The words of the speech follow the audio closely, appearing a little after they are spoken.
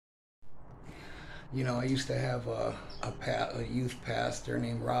You know, I used to have a youth pastor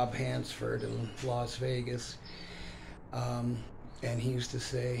named Rob Hansford in Las Vegas, um, and he used to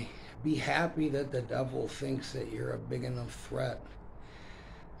say, "Be happy that the devil thinks that you're a big enough threat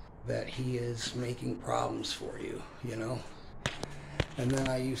that he is making problems for you." You know. And then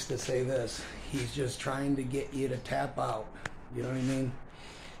I used to say this: he's just trying to get you to tap out. You know what I mean?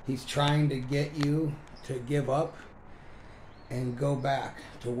 He's trying to get you to give up and go back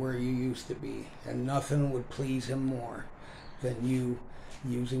to where you used to be. And nothing would please him more than you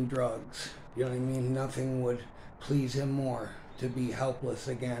using drugs. You know what I mean? Nothing would please him more to be helpless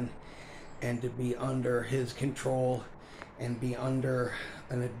again and to be under his control and be under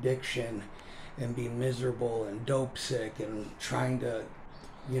an addiction and be miserable and dope sick and trying to,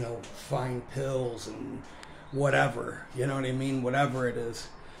 find pills and whatever. You know what I mean? Whatever it is.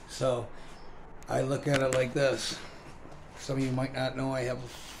 So I look at it like this. Some of you might not know I have a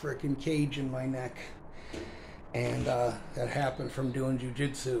freaking cage in my neck. And that happened from doing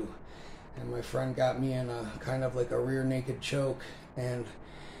jujitsu. And my friend got me in a kind of like a rear naked choke. And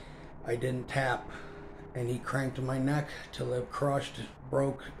I didn't tap. And he cranked my neck till it crushed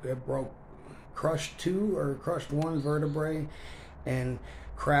one vertebrae and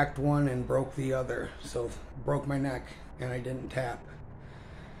cracked one and broke the other. So broke my neck and I didn't tap.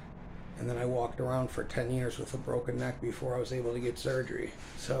 And then I walked around for 10 years with a broken neck before I was able to get surgery.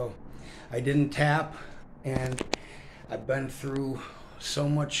 So I didn't tap, and I've been through so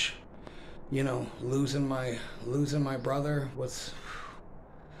much, losing my brother was,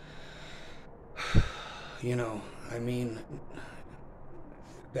 I mean,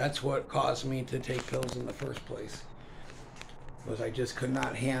 that's what caused me to take pills in the first place. Was I just could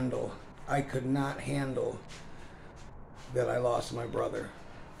not handle that I lost my brother.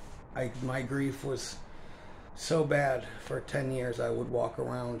 My grief was so bad. For 10 years I would walk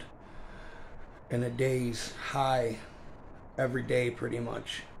around in a daze, high, every day pretty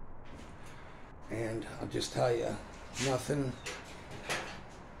much. And I'll just tell you, nothing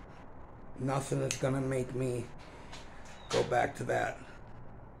is gonna make me go back to that.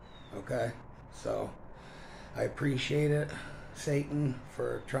 Okay? So I appreciate it, Satan,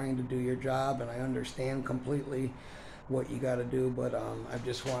 for trying to do your job, and I understand completely what you got to do, but I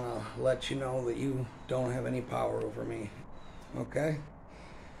just want to let you know that you don't have any power over me. Okay?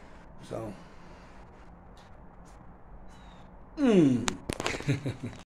 So